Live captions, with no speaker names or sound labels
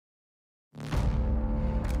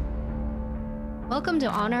Welcome to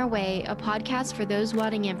On Our Way, a podcast for those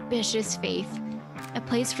wanting ambitious faith, a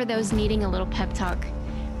place for those needing a little pep talk,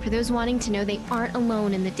 for those wanting to know they aren't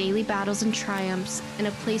alone in the daily battles and triumphs, and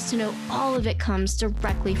a place to know all of it comes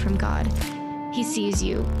directly from God. He sees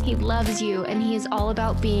you, He loves you, and He is all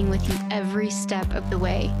about being with you every step of the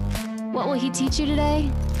way. What will He teach you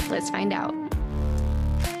today? Let's find out.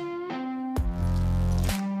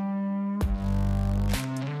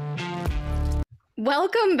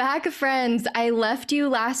 Welcome back, friends. I left you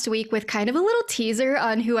last week with kind of a little teaser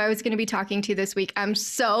on who I was going to be talking to this week. I'm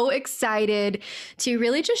so excited to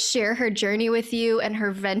really just share her journey with you and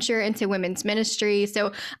her venture into women's ministry.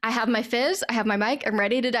 So I have my fizz, I have my mic, I'm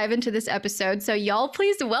ready to dive into this episode. So y'all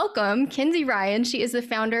please welcome Kenzie Ryan. She is the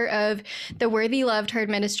founder of the Worthy Loved Herd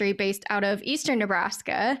Ministry based out of Eastern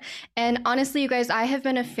Nebraska. And honestly, you guys, I have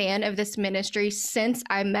been a fan of this ministry since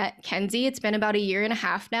I met Kenzie. It's been about 1.5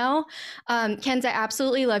 years now. Kenzie, I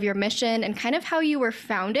absolutely love your mission and kind of how you were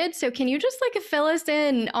founded. So can you just fill us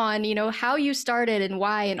in on, how you started and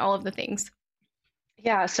why and all of the things?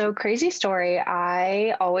 Yeah, so crazy story.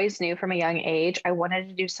 I always knew from a young age I wanted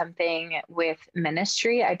to do something with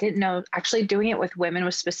ministry. I didn't know actually doing it with women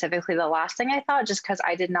was specifically the last thing I thought, just because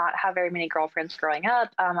I did not have very many girlfriends growing up.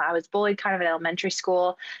 I was bullied kind of in elementary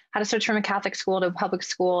school, had to switch from a Catholic school to a public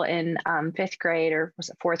school in 5th grade, or was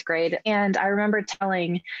it 4th grade? And I remember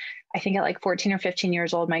telling, I think at 14 or 15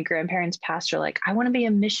 years old, my grandparents' pastor, I want to be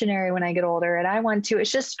a missionary when I get older. And I want to,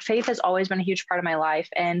 it's just faith has always been a huge part of my life.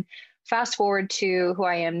 And fast forward to who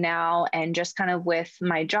I am now, and just kind of with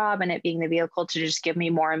my job and it being the vehicle to just give me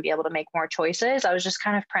more and be able to make more choices, I was just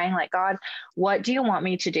kind of praying God, what do you want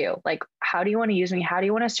me to do? How do you want to use me? How do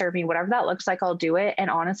you want to serve me? Whatever that looks like, I'll do it. And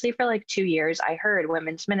honestly, for 2 years, I heard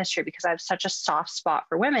women's ministry because I have such a soft spot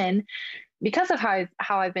for women because of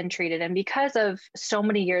how I've been treated and because of so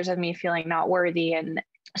many years of me feeling not worthy and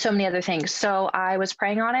so many other things. So I was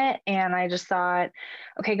praying on it and I just thought,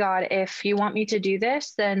 okay, God, if you want me to do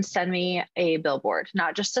this, then send me a billboard,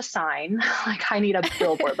 not just a sign. I need a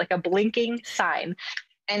billboard, a blinking sign.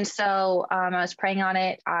 And so I was praying on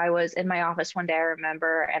it. I was in my office one day, I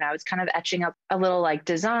remember, and I was kind of etching up a little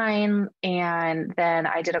design. And then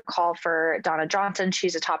I did a call for Donna Johnson.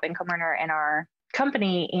 She's a top income earner in our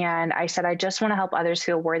company. And I said, I just want to help others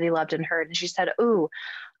feel worthy, loved, and heard. And she said, ooh,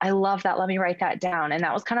 I love that. Let me write that down. And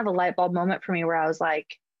that was kind of a light bulb moment for me where I was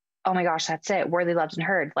like, oh my gosh, that's it. Worthy, loved, and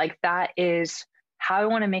heard. That is how I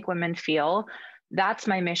want to make women feel. That's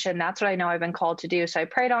my mission. That's what I know I've been called to do. So I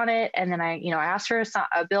prayed on it. And then I asked for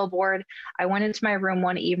a billboard. I went into my room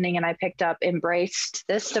one evening and I picked up Embraced,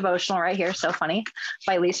 this devotional right here. So funny,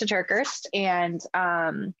 by Lisa Turkhurst. And,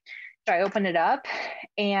 so I opened it up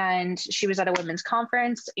and she was at a women's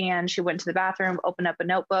conference and she went to the bathroom, opened up a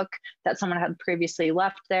notebook that someone had previously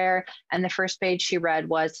left there. And the first page she read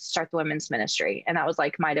was Start the Women's Ministry. And that was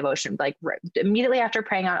my devotion, immediately after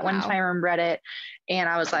praying on it, went into my room, read it. And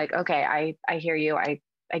I was like, okay, I hear you. I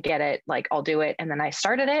get it. I'll do it. And then I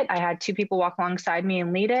started it. I had 2 people walk alongside me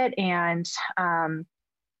and lead it. And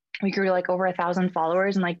we grew over 1,000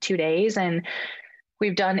 followers in 2 days. And we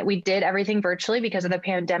did everything virtually because of the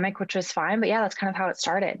pandemic, which was fine. But yeah, that's kind of how it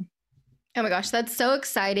started. Oh my gosh, that's so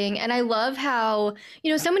exciting. And I love how,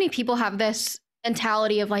 so many people have this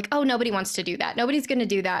mentality of oh, nobody wants to do that. Nobody's going to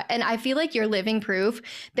do that. And I feel you're living proof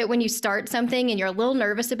that when you start something and you're a little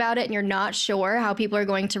nervous about it and you're not sure how people are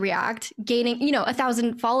going to react, gaining,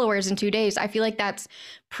 1,000 followers in 2 days, I feel that's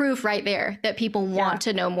proof right there that people want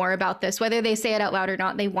to know more about this, whether they say it out loud or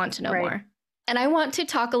not, they want to know more. And I want to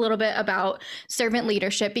talk a little bit about servant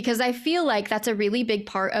leadership because I feel that's a really big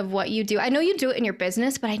part of what you do. I know you do it in your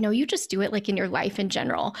business, but I know you just do it in your life in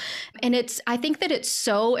general. And I think that it's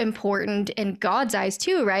so important in God's eyes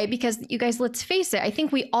too, right? Because you guys, let's face it, I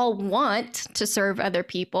think we all want to serve other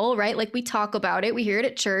people, right? We talk about it, we hear it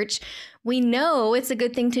at church. We know it's a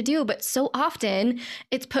good thing to do, but so often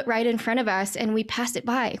it's put right in front of us and we pass it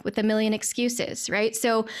by with a million excuses, right?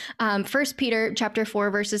 So 1 Peter chapter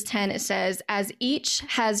 4, verses 10, it says, as each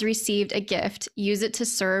has received a gift, use it to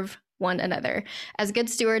serve one another as good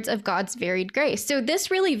stewards of God's varied grace. So this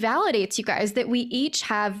really validates, you guys, that we each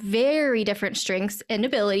have very different strengths and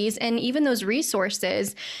abilities and even those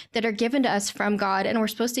resources that are given to us from God, and we're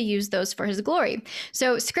supposed to use those for His glory.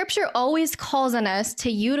 So Scripture always calls on us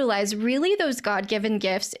to utilize really those God-given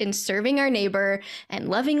gifts in serving our neighbor and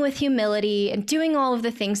loving with humility and doing all of the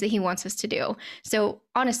things that He wants us to do. So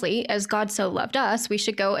honestly, as God so loved us, we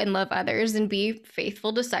should go and love others and be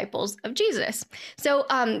faithful disciples of Jesus. So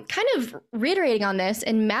kind of reiterating on this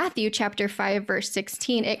in Matthew chapter 5, verse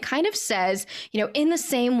 16, it kind of says, in the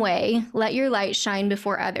same way, let your light shine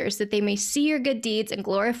before others, that they may see your good deeds and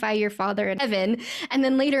glorify your Father in heaven. And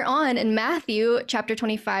then later on in Matthew chapter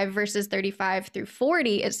 25, verses 35 through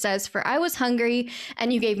 40, it says, for I was hungry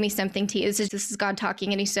and you gave me something to eat. This is God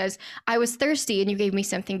talking. And he says, I was thirsty and you gave me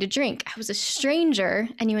something to drink. I was a stranger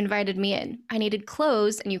and you invited me in. I needed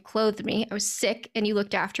clothes and you clothed me. I was sick and you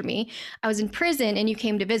looked after me. I was in prison and you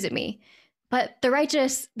came to visit me. But the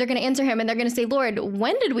righteous, they're going to answer him and they're going to say, Lord,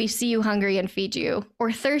 when did we see you hungry and feed you,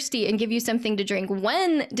 or thirsty and give you something to drink?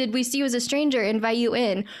 When did we see you as a stranger and invite you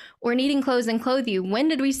in, or needing clothes and clothe you? When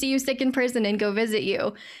did we see you sick in prison and go visit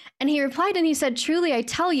you? And he replied and he said, truly, I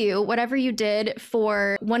tell you, whatever you did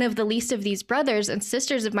for one of the least of these brothers and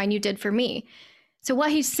sisters of mine, you did for me. So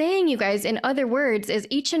what he's saying, you guys, in other words, is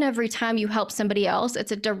each and every time you help somebody else,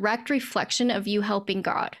 it's a direct reflection of you helping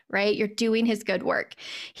God, right? You're doing his good work.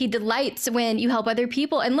 He delights when you help other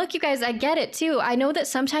people. And look, you guys, I get it too. I know that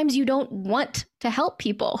sometimes you don't want to help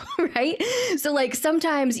people, right? So like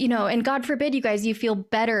sometimes, and God forbid, you guys, you feel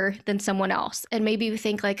better than someone else. And maybe you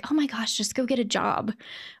think like, oh my gosh, just go get a job,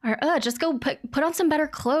 or just go put on some better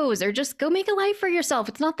clothes, or just go make a life for yourself.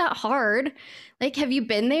 It's not that hard. Like, have you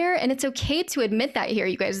been there? And it's okay to admit that here,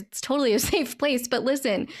 you guys. It's totally a safe place. But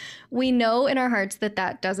listen, we know in our hearts that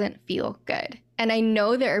that doesn't feel good. And I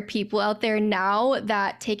know there are people out there now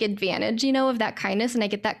that take advantage, of that kindness. And I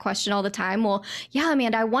get that question all the time. Well, yeah,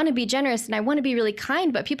 Amanda, I want to be generous and I want to be really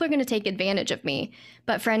kind, but people are going to take advantage of me.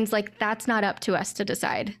 But friends, like, that's not up to us to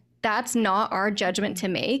decide. That's not our judgment to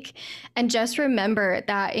make. And just remember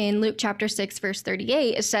that in Luke chapter 6, verse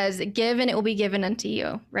 38, it says, give and it will be given unto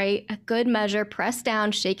you, right? A good measure, pressed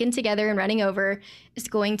down, shaken together, and running over is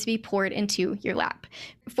going to be poured into your lap.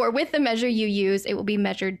 For with the measure you use, it will be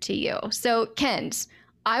measured to you. So, Kent,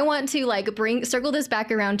 I want to circle this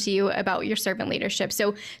back around to you about your servant leadership.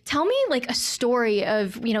 So tell me a story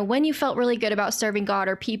of, when you felt really good about serving God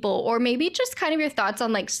or people, or maybe just kind of your thoughts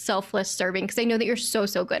on selfless serving, because I know that you're so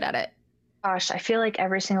good at it. Gosh, I feel like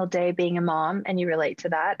every single day being a mom, and you relate to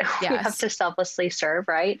that, Yes. We have to selflessly serve,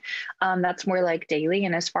 right? That's more like daily.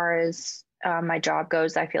 And as far as my job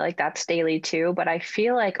goes, I feel like that's daily too. But I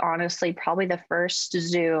feel like honestly, probably the first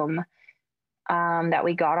Zoom that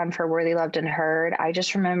we got on for Worthy, Loved, and Heard, I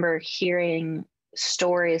just remember hearing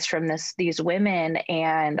stories from these women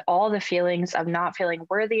and all the feelings of not feeling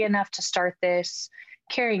worthy enough to start this,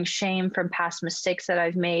 carrying shame from past mistakes that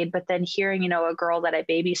I've made, but then hearing, a girl that I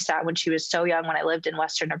babysat when she was so young, when I lived in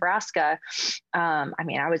Western Nebraska. I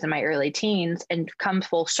was in my early teens, and come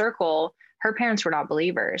full circle, her parents were not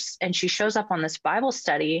believers. And she shows up on this Bible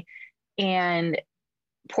study and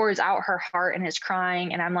pours out her heart and is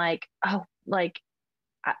crying. And I'm like, oh,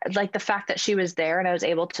 the fact that she was there and I was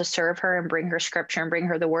able to serve her and bring her scripture and bring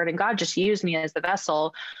her the word, and God just used me as the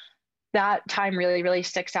vessel. That time really, really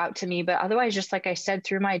sticks out to me. But otherwise, just like I said,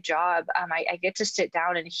 through my job, I get to sit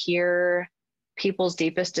down and hear people's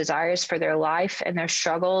deepest desires for their life and their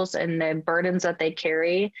struggles and the burdens that they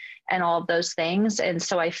carry and all of those things. And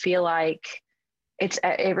so I feel like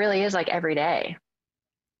it really is like every day.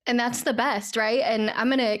 And that's the best, right? And I'm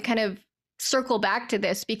going to kind of circle back to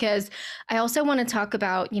this because I also want to talk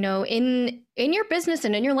about, in your business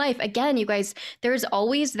and in your life, again, you guys, there's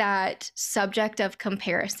always that subject of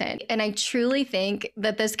comparison. And I truly think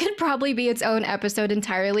that this could probably be its own episode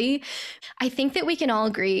entirely. I think that we can all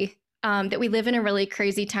agree that we live in a really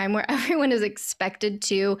crazy time where everyone is expected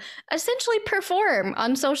to essentially perform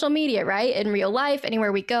on social media, right? In real life,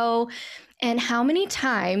 anywhere we go. And how many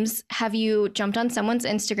times have you jumped on someone's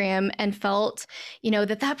Instagram and felt,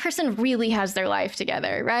 that person really has their life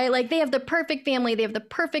together, right? Like they have the perfect family, they have the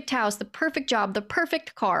perfect house, the perfect job, the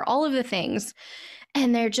perfect car, all of the things.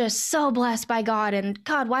 And they're just so blessed by God. And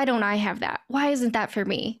God, why don't I have that? Why isn't that for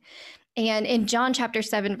me? And in John chapter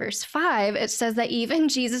 7, verse 5, it says that even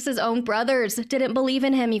Jesus's own brothers didn't believe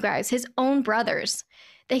in him, you guys, his own brothers.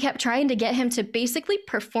 They kept trying to get him to basically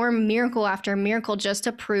perform miracle after miracle just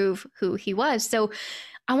to prove who he was. So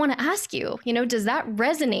I want to ask you, does that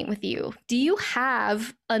resonate with you? Do you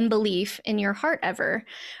have unbelief in your heart ever?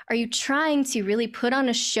 Are you trying to really put on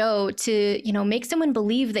a show to, make someone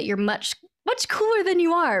believe that you're much cooler than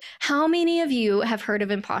you are? How many of you have heard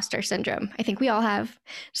of imposter syndrome? I think we all have.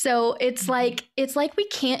 So it's like we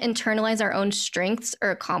can't internalize our own strengths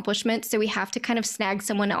or accomplishments. So we have to kind of snag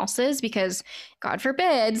someone else's because God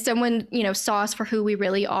forbid someone, saw us for who we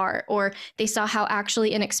really are, or they saw how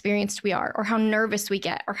actually inexperienced we are, or how nervous we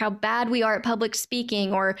get, or how bad we are at public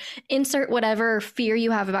speaking, or insert whatever fear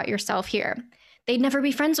you have about yourself here. They'd never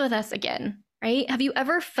be friends with us again. right? Have you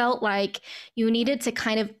ever felt like you needed to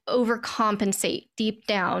kind of overcompensate deep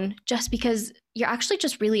down just because you're actually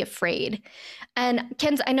just really afraid? And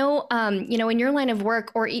Kenz, I know, in your line of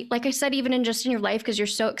work, or like I said, even in just in your life, because you're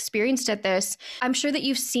so experienced at this, I'm sure that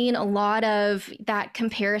you've seen a lot of that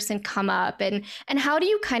comparison come up. And how do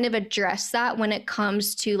you kind of address that when it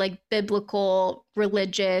comes to like biblical,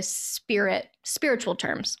 religious, spiritual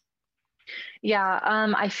terms? Yeah,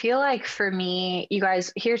 I feel like for me, you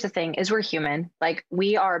guys, here's the thing is we're human. Like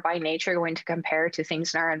we are by nature going to compare to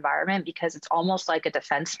things in our environment because it's almost like a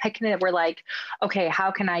defense mechanism. We're like, okay,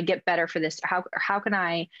 how can I get better for this? How can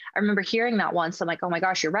I remember hearing that once. I'm like, oh my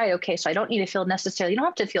gosh, you're right. Okay, so I don't need to feel necessarily, you don't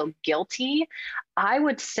have to feel guilty. I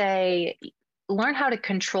would say learn how to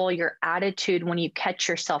control your attitude when you catch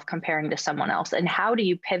yourself comparing to someone else, and how do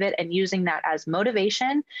you pivot and using that as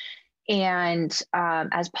motivation and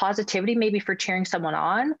as positivity, maybe for cheering someone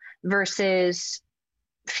on versus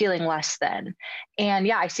feeling less than. And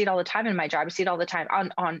yeah, I see it all the time in my job. I see it all the time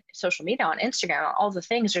on social media, on Instagram, on all the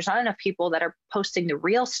things. There's not enough people that are posting the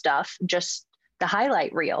real stuff, just the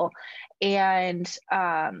highlight reel. And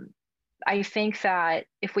I think that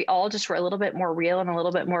if we all just were a little bit more real and a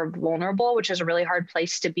little bit more vulnerable, which is a really hard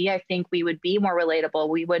place to be, I think we would be more relatable.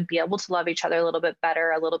 We would be able to love each other a little bit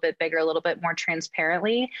better, a little bit bigger, a little bit more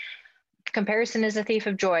transparently. Comparison is a thief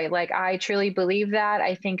of joy. Like I truly believe that.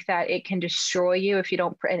 I think that it can destroy you if you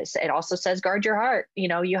don't. It also says guard your heart.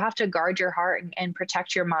 You have to guard your heart and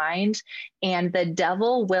protect your mind, and the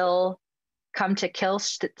devil will come to kill,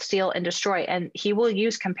 steal, and destroy. And he will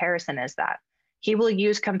use comparison as that. He will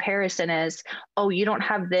use comparison as, oh, you don't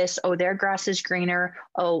have this. Oh, their grass is greener.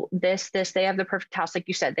 Oh, this, they have the perfect house. Like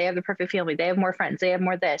you said, they have the perfect family. They have more friends. They have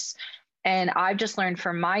more this. And I've just learned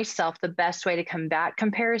for myself, the best way to combat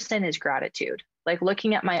comparison is gratitude. Like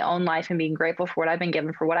looking at my own life and being grateful for what I've been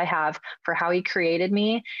given, for what I have, for how he created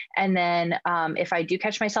me. And then if I do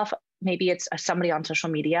catch myself, maybe it's somebody on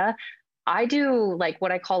social media, I do like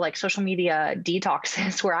what I call like social media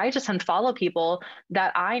detoxes, where I just unfollow people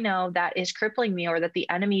that I know that is crippling me or that the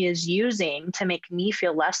enemy is using to make me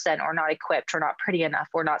feel less than, or not equipped, or not pretty enough,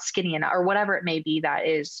 or not skinny enough, or whatever it may be that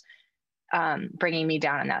is bringing me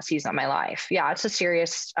down in that season of my life. Yeah, it's a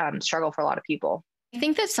serious struggle for a lot of people. I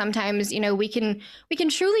think that sometimes, we can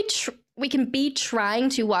truly we can be trying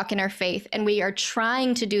to walk in our faith, and we are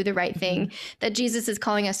trying to do the right thing that Jesus is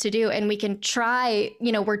calling us to do. And we can try,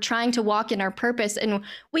 we're trying to walk in our purpose, and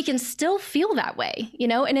we can still feel that way,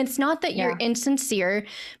 and it's not that you're insincere,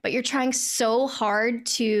 but you're trying so hard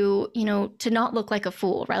to, to not look like a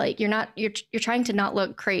fool, right? Like you're trying to not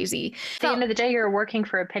look crazy. At the end of the day, you're working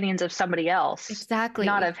for opinions of somebody else. Exactly.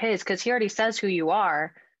 Not of his, because he already says who you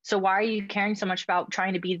are. So why are you caring so much about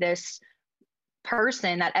trying to be this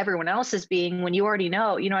person that everyone else is being when you already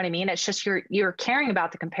know, you know what I mean? It's just you're caring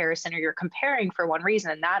about the comparison, or you're comparing for one reason,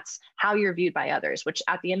 and that's how you're viewed by others, which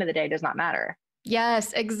at the end of the day does not matter.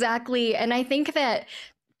 Yes, exactly. And I think that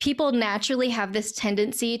people naturally have this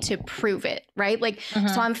tendency to prove it, right? Like,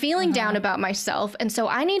 so I'm feeling down about myself. And so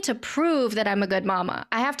I need to prove that I'm a good mama.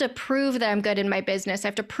 I have to prove that I'm good in my business. I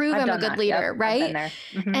have to prove I'm a good leader, right?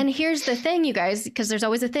 And here's the thing, you guys, because there's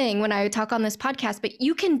always a thing when I talk on this podcast, but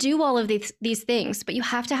you can do all of these things, but you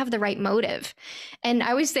have to have the right motive. And I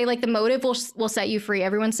always say, like, the motive will set you free.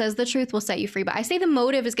 Everyone says the truth will set you free, but I say the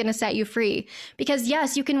motive is going to set you free, because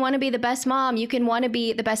yes, you can want to be the best mom. You can want to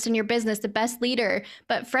be the best in your business, the best leader,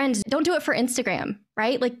 but friends, don't do it for Instagram,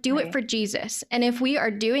 right? Like do it for Jesus. And if we are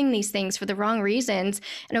doing these things for the wrong reasons,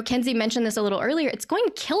 I know Kenzie mentioned this a little earlier, it's going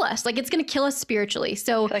to kill us. Like it's going to kill us spiritually.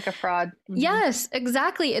 So like a fraud. Yes,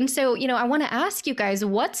 exactly. And so, I want to ask you guys,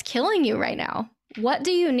 what's killing you right now? What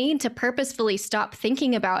do you need to purposefully stop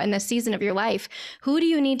thinking about in this season of your life? Who do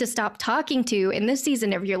you need to stop talking to in this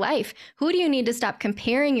season of your life? Who do you need to stop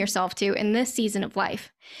comparing yourself to in this season of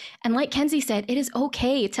life? And like Kenzie said, it is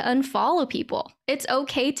okay to unfollow people. It's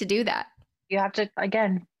okay to do that. You have to,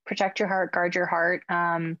 again, protect your heart, guard your heart,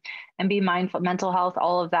 and be mindful. Mental health,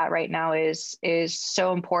 all of that right now is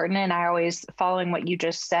so important. And I always, following what you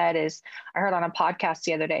just said, is I heard on a podcast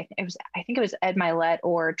the other day, I think it was Ed Milet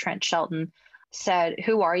or Trent Shelton said,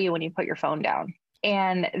 "Who are you when you put your phone down?"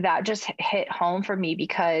 And that just hit home for me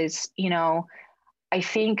because, I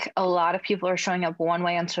think a lot of people are showing up one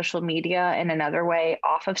way on social media and another way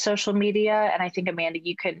off of social media. And I think, Amanda,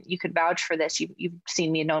 you could vouch for this. You've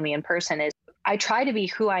seen me, know me in person. Is I try to be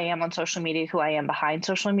who I am on social media, who I am behind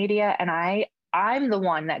social media. And I'm the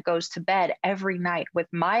one that goes to bed every night with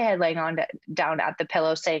my head laying down at the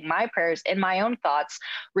pillow, saying my prayers in my own thoughts,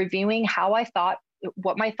 reviewing how I thought,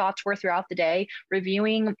 what my thoughts were throughout the day,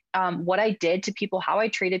 reviewing what I did to people, how I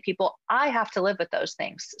treated people. I have to live with those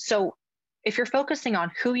things. So if you're focusing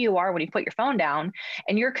on who you are when you put your phone down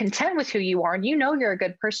and you're content with who you are and you know you're a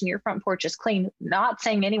good person, your front porch is clean, not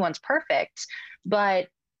saying anyone's perfect, but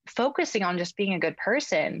focusing on just being a good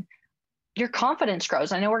person, your confidence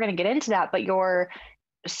grows. I know we're going to get into that, but your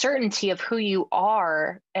certainty of who you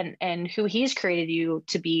are and who he's created you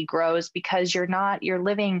to be grows because you're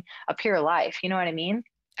living a pure life. You know what I mean?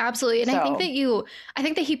 Absolutely. And So, I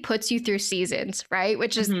think that he puts you through seasons, right?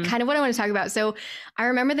 Which is mhm. kind of what I want to talk about. So I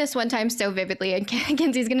remember this one time so vividly, and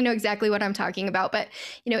Kenzie's going to know exactly what I'm talking about. But,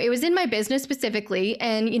 it was in my business specifically.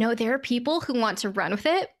 And, there are people who want to run with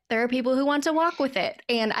it. There are people who want to walk with it.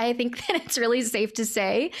 And I think that it's really safe to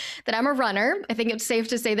say that I'm a runner. I think it's safe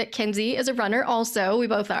to say that Kenzie is a runner also. We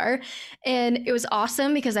both are. And it was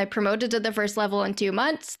awesome because I promoted to the first level in 2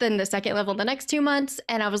 months, then the second level the next 2 months.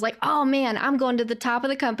 And I was like, oh man, I'm going to the top of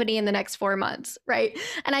the company in the next 4 months. Right.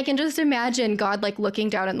 And I can just imagine God like looking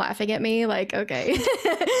down and laughing at me like, okay,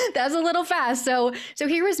 that's a little fast. So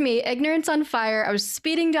here was me, ignorance on fire. I was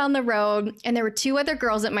speeding down the road and there were two other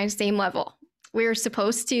girls at my same level. We were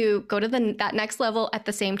supposed to go to that next level at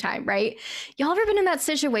the same time, right? Y'all ever been in that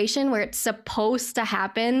situation where it's supposed to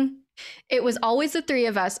happen? It was always the three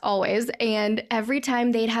of us, always. And every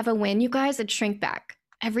time they'd have a win, you guys, I'd shrink back.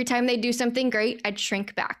 Every time they do something great, I'd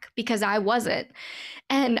shrink back because I wasn't.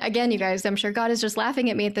 And again, you guys, I'm sure God is just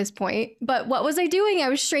laughing at me at this point. But what was I doing? I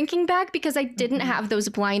was shrinking back because I didn't have those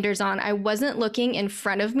blinders on. I wasn't looking in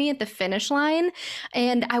front of me at the finish line.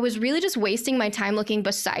 And I was really just wasting my time looking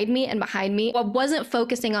beside me and behind me. I wasn't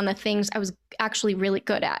focusing on the things I was actually really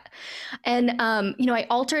good at. And, I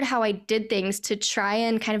altered how I did things to try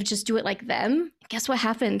and kind of just do it like them. Guess what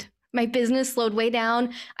happened? My business slowed way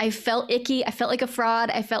down. I felt icky. I felt like a fraud.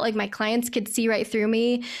 I felt like my clients could see right through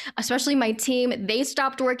me, especially my team. They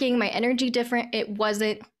stopped working. My energy different. It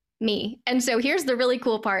wasn't me. And so here's the really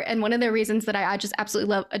cool part. And one of the reasons that I just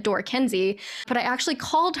absolutely adore Kenzie, but I actually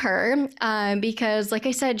called her because, like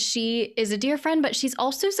I said, she is a dear friend, but she's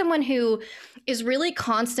also someone who is really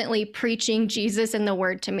constantly preaching Jesus and the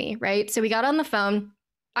word to me, right? So we got on the phone.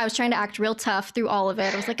 I was trying to act real tough through all of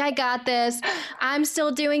it. I was like, I got this. I'm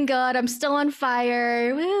still doing good. I'm still on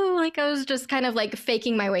fire. Woo. Like I was just kind of like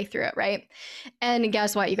faking my way through it, right? And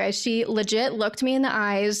guess what, you guys? She legit looked me in the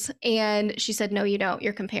eyes and she said, no, you don't.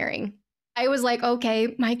 You're comparing. I was like,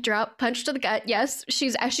 okay, mic drop, punch to the gut. Yes,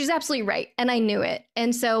 she's absolutely right. And I knew it.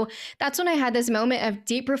 And so that's when I had this moment of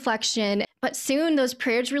deep reflection. But soon those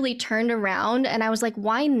prayers really turned around and I was like,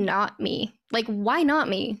 why not me? Like, why not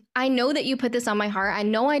me? I know that you put this on my heart. I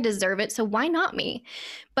know I deserve it. So why not me?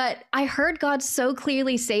 But I heard God so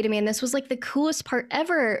clearly say to me, and this was like the coolest part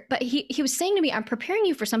ever, but he was saying to me, I'm preparing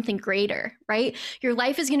you for something greater, right? Your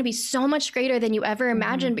life is going to be so much greater than you ever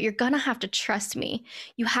imagined, but you're going to have to trust me.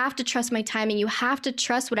 You have to trust my timing. You have to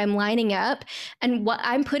trust what I'm lining up. And what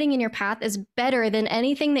I'm putting in your path is better than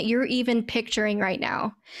anything that you're even picturing right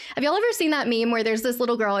now. Have y'all ever seen that meme where there's this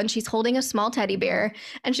little girl and she's holding a small teddy bear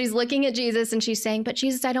and she's looking at Jesus and she's saying, but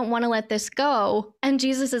Jesus, I don't want to let this go. And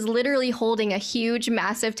Jesus is literally holding a huge,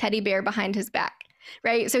 massive teddy bear behind his back.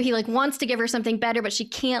 Right. So he like wants to give her something better, but she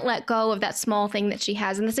can't let go of that small thing that she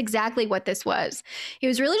has. And that's exactly what this was. He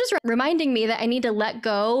was really just reminding me that I need to let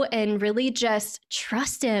go and really just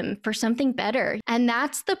trust him for something better. And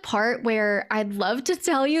that's the part where I'd love to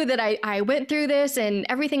tell you that I went through this and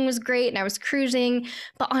everything was great and I was cruising.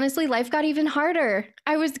 But honestly, life got even harder.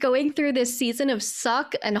 I was going through this season of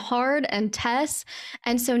suck and hard and tests.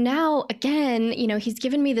 And so now, again, he's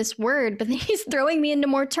given me this word, but then he's throwing me into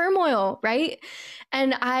more turmoil, right?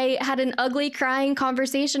 And I had an ugly crying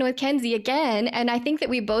conversation with Kenzie again. And I think that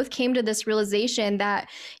we both came to this realization that,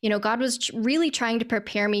 God was really trying to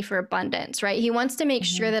prepare me for abundance, right? He wants to make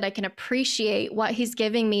sure that I can appreciate what he's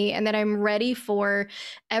giving me and that I'm ready for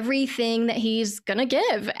everything that he's going to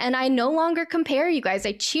give. And I no longer compare, you guys.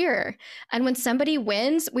 I cheer. And when somebody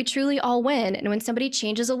wins, we truly all win. And when somebody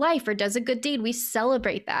changes a life or does a good deed, we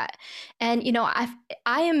celebrate that. And,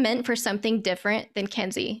 I am meant for something different than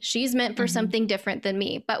Kenzie. She's meant for something different than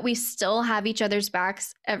me, but we still have each other's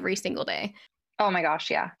backs every single day. Oh my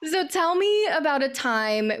gosh, yeah. So tell me about a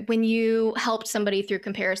time when you helped somebody through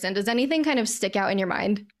comparison. Does anything kind of stick out in your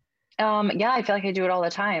mind? Yeah, I feel like I do it all the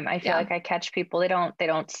time. I feel like I catch people, they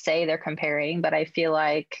don't say they're comparing, but I feel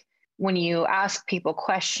like when you ask people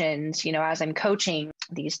questions, as I'm coaching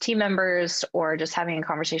these team members or just having a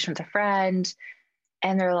conversation with a friend,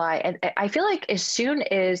 and they're like, and I feel like as soon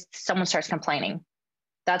as someone starts complaining,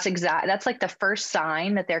 that's like the first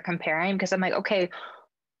sign that they're comparing, because I'm like, okay,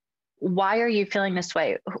 why are you feeling this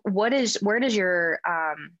way? Where does your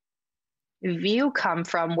view come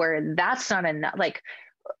from where that's not enough? Like,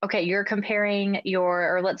 okay, you're comparing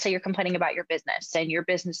or let's say you're complaining about your business and your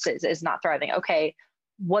business is not thriving. Okay.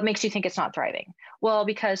 What makes you think it's not thriving? Well,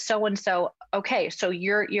 because so and so, okay, so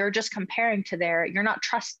you're just comparing to you're not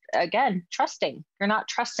trusting. You're not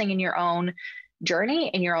trusting in your own journey,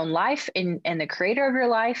 in your own life, in the creator of your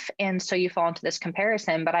life. And so you fall into this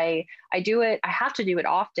comparison. But I do it, I have to do it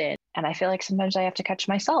often. And I feel like sometimes I have to catch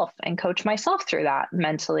myself and coach myself through that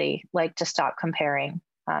mentally, like to stop comparing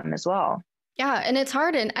as well. Yeah, and it's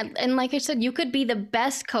hard. And like I said, you could be the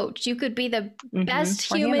best coach. You could be the best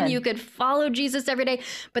human. You could follow Jesus every day.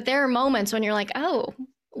 But there are moments when you're like, oh,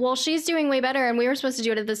 well, she's doing way better. And we were supposed to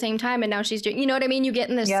do it at the same time. And now she's doing, you know what I mean? You get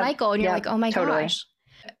in this cycle and you're like, oh my gosh.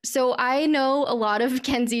 So I know a lot of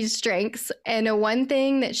Kenzie's strengths, and one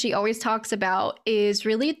thing that she always talks about is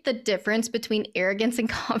really the difference between arrogance and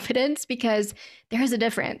confidence, because there is a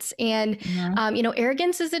difference. And,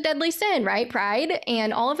 arrogance is a deadly sin, right? Pride.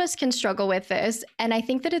 And all of us can struggle with this. And I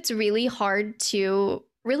think that it's really hard to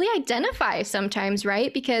really identify sometimes,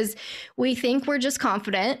 right? Because we think we're just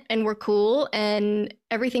confident and we're cool and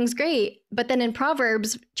everything's great. But then in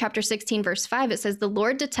Proverbs chapter 16, verse 5, it says, the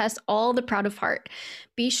Lord detests all the proud of heart.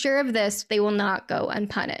 Be sure of this, they will not go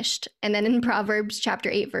unpunished. And then in Proverbs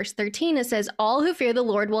chapter 8, verse 13, it says, all who fear the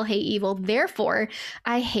Lord will hate evil. Therefore,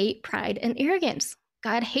 I hate pride and arrogance.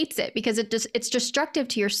 God hates it because it's destructive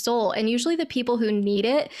to your soul. And usually the people who need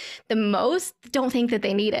it the most don't think that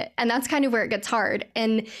they need it. And that's kind of where it gets hard.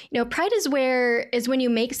 And, pride is when you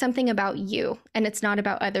make something about you and it's not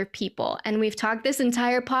about other people. And we've talked this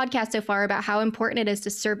entire podcast so far about how important it is to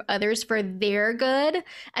serve others for their good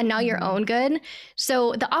and not your own good.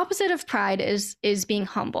 So the opposite of pride is being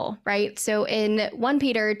humble, right? So in 1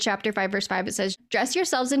 Peter chapter 5, verse 5, it says, dress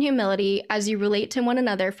yourselves in humility as you relate to one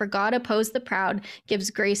another, for God opposes the proud, gives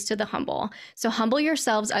grace to the humble. So humble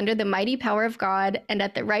yourselves under the mighty power of God, and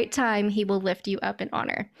at the right time, he will lift you up in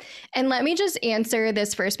honor. And let me just answer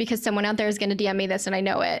this first, because someone out there is going to DM me this, and I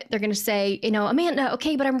know it. They're going to say, Amanda,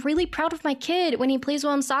 okay, but I'm really proud of my kid when he plays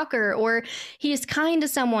well in soccer, or he is kind to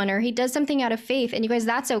someone, or he does something out of faith. And you guys,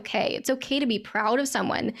 that's okay. It's okay to be proud of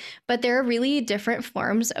someone, but there are really different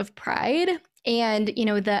forms of pride. And,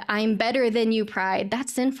 the I'm better than you pride,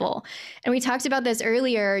 that's sinful. And we talked about this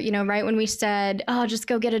earlier, right when we said, oh, just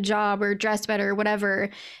go get a job or dress better or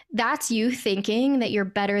whatever. That's you thinking that you're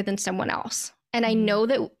better than someone else. And I know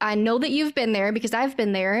that you've been there, because I've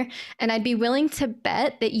been there, and I'd be willing to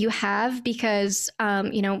bet that you have, because,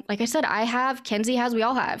 like I said, I have, Kenzie has, we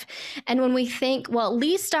all have. And when we think, well, at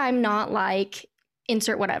least I'm not like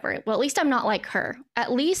insert whatever. Well, at least I'm not like her.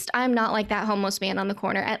 At least I'm not like that homeless man on the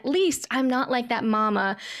corner. At least I'm not like that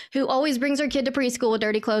mama who always brings her kid to preschool with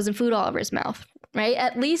dirty clothes and food all over his mouth, right?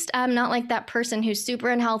 At least I'm not like that person who's super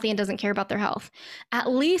unhealthy and doesn't care about their health. At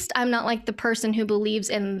least I'm not like the person who believes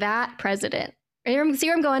in that president. See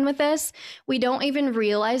where I'm going with this? We don't even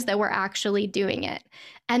realize that we're actually doing it.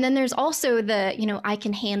 And then there's also the, I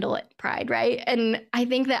can handle it pride, right? And I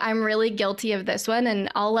think that I'm really guilty of this one, and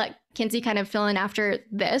I'll let Kenzie kind of fill in after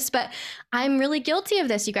this, but I'm really guilty of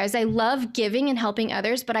this, you guys. I love giving and helping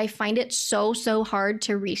others, but I find it so hard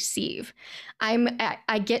to receive.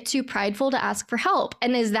 I get too prideful to ask for help.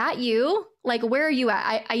 And is that you? Like, where are you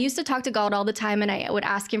at? I used to talk to God all the time, and I would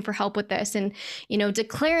ask him for help with this, and,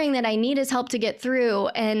 declaring that I need his help to get through.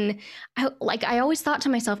 And I always thought to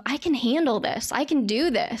myself, I can handle this. I can do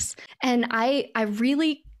this. And I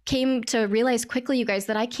really came to realize quickly, you guys,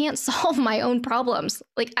 that I can't solve my own problems.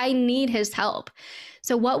 Like, I need his help.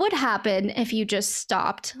 So what would happen if you just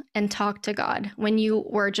stopped and talked to God when you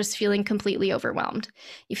were just feeling completely overwhelmed?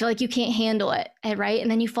 You feel like you can't handle it, right? And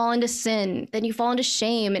then you fall into sin, then you fall into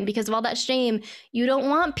shame. And because of all that shame, you don't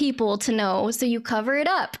want people to know, so you cover it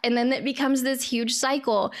up. And then it becomes this huge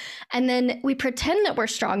cycle. And then we pretend that we're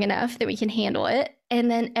strong enough that we can handle it. And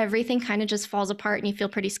then everything kind of just falls apart and you feel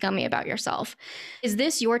pretty scummy about yourself. Is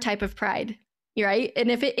this your type of pride? Right? And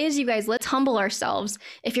if it is, you guys, let's humble ourselves.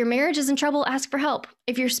 If your marriage is in trouble, ask for help.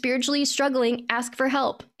 If you're spiritually struggling, ask for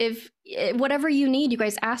help. If whatever you need, you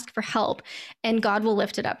guys, ask for help, and God will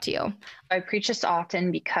lift it up to you. I preach this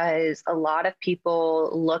often because a lot of people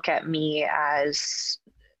look at me as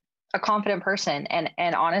a confident person.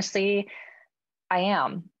 And honestly, I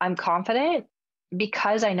am. I'm confident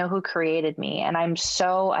because I know who created me. And I've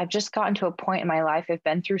just gotten to a point in my life, I've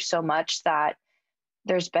been through so much that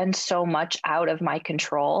there's been so much out of my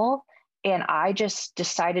control. And I just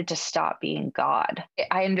decided to stop being God.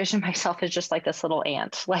 I envision myself as just like this little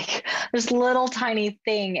ant, like this little tiny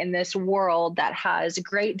thing in this world that has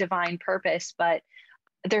great divine purpose. But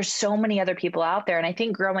there's so many other people out there. And I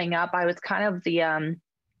think growing up, I was kind of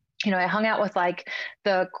I hung out with like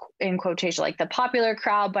the, in quotation, like the popular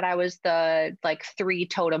crowd, but I was the like 3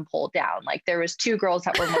 totem pole down. Like there was 2 girls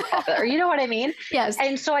that were more popular, or you know what I mean? Yes.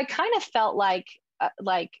 And so I kind of felt like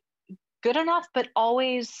good enough, but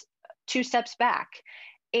always 2 steps back.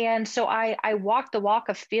 And so I walked the walk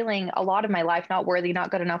of feeling a lot of my life not worthy,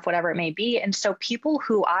 not good enough, whatever it may be. And so people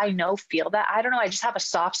who I know feel that, I don't know, I just have a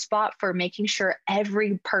soft spot for making sure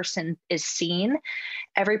every person is seen,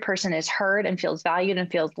 every person is heard and feels valued and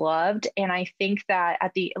feels loved. And I think that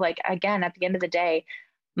at the end of the day,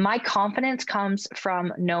 my confidence comes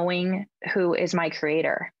from knowing who is my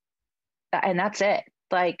creator. And that's it.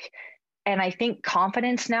 And I think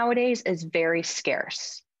confidence nowadays is very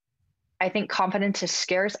scarce. I think confidence is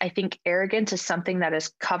scarce. I think arrogance is something that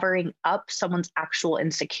is covering up someone's actual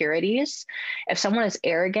insecurities. If someone is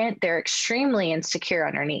arrogant, they're extremely insecure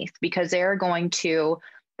underneath, because they're going to,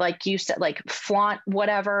 like you said, like flaunt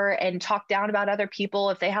whatever and talk down about other people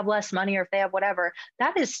if they have less money or if they have whatever.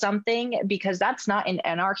 That is something, because that's not in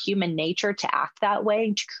our human nature to act that way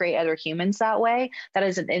and to create other humans that way. That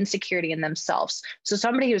is an insecurity in themselves. So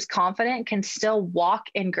somebody who's confident can still walk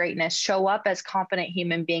in greatness, show up as confident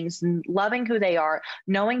human beings, loving who they are,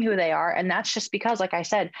 knowing who they are. And that's just because, like I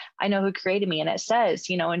said, I know who created me. And it says,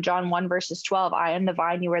 in John 1 verses 12, I am the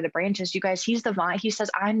vine, you are the branches. You guys, he's the vine. He says,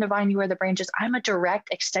 I'm the vine, you are the branches. I'm a direct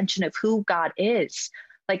extension of who God is.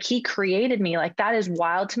 Like he created me. Like that is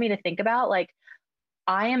wild to me to think about. Like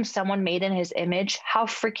I am someone made in his image. How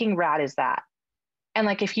freaking rad is that? And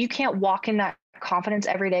like, if you can't walk in that confidence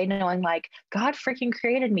every day, knowing like God freaking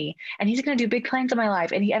created me and he's going to do big plans in my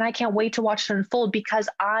life. And I can't wait to watch it unfold, because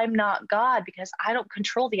I'm not God, because I don't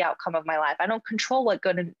control the outcome of my life. I don't control what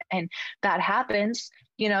good and bad happens,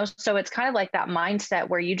 so it's kind of like that mindset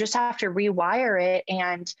where you just have to rewire it.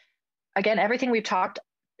 And again, everything we've talked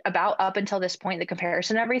about up until this point, the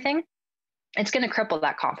comparison, everything, it's going to cripple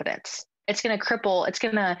that confidence. It's going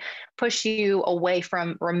to push you away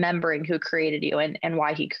from remembering who created you and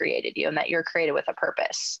why he created you, and that you're created with a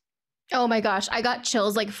purpose. Oh my gosh, I got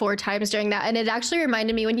chills like 4 times during that. And it actually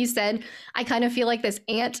reminded me when you said, I kind of feel like this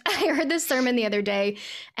ant. I heard this sermon the other day,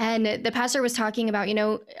 and the pastor was talking about,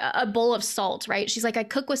 a bowl of salt, right? She's like, I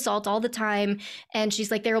cook with salt all the time. And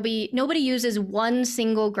she's like, nobody uses 1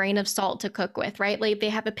 single grain of salt to cook with, right? Like they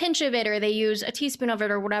have a pinch of it, or they use a teaspoon of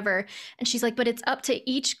it or whatever. And she's like, but it's up to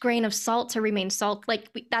each grain of salt to remain salt. Like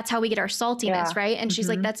that's how we get our saltiness, right? And she's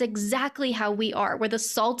like, that's exactly how we are. We're the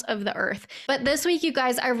salt of the earth. But this week, you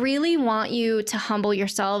guys, I really want you to humble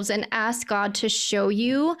yourselves and ask God to show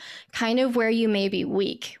you kind of where you may be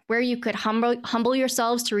weak, where you could humble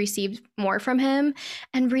yourselves to receive more from him,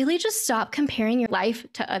 and really just stop comparing your life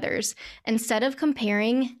to others. Instead of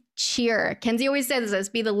comparing, cheer. Kenzie always says this,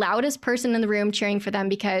 be the loudest person in the room cheering for them,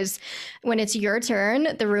 because when it's your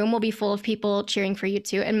turn, the room will be full of people cheering for you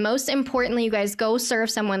too. And most importantly, you guys, go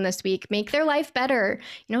serve someone this week. Make their life better.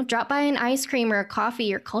 Drop by an ice cream or a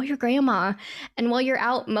coffee, or call your grandma. And while you're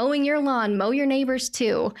out mowing your lawn, mow your neighbors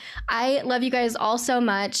too. I love you guys all so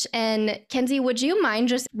much. And Kenzie, would you mind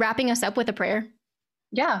just wrapping us up with a prayer?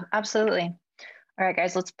 Yeah, absolutely. All right,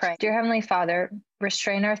 guys, let's pray. Dear Heavenly Father,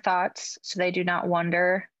 restrain our thoughts so they do not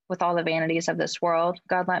wander with all the vanities of this world.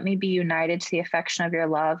 God, let me be united to the affection of your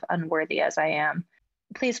love, unworthy as I am.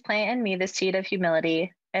 Please plant in me the seed of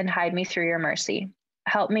humility and hide me through your mercy.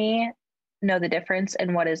 Help me know the difference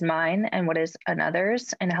in what is mine and what is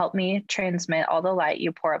another's, and help me transmit all the light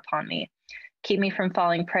you pour upon me. Keep me from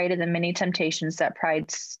falling prey to the many temptations that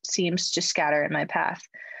pride seems to scatter in my path,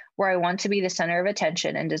 where I want to be the center of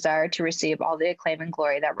attention and desire to receive all the acclaim and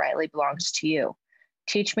glory that rightly belongs to you.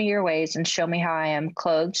 Teach me your ways and show me how I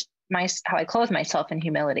clothe myself in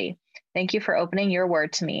humility. Thank you for opening your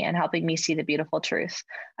word to me and helping me see the beautiful truth.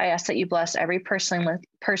 I ask that you bless every person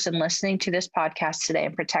listening to this podcast today,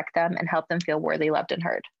 and protect them and help them feel worthy, loved, and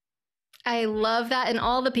heard. I love that. And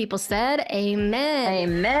all the people said, amen.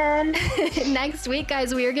 Amen. Next week,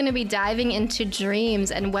 guys, we are going to be diving into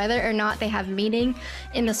dreams and whether or not they have meaning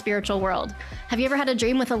in the spiritual world. Have you ever had a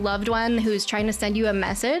dream with a loved one who's trying to send you a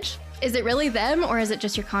message? Is it really them, or is it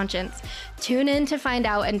just your conscience? Tune in to find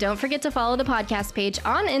out, and don't forget to follow the podcast page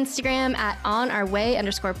on Instagram at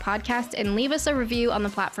 @onourway_podcast, and leave us a review on the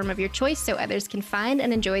platform of your choice so others can find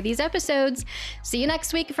and enjoy these episodes. See you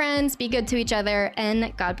next week, friends. Be good to each other,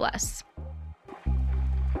 and God bless.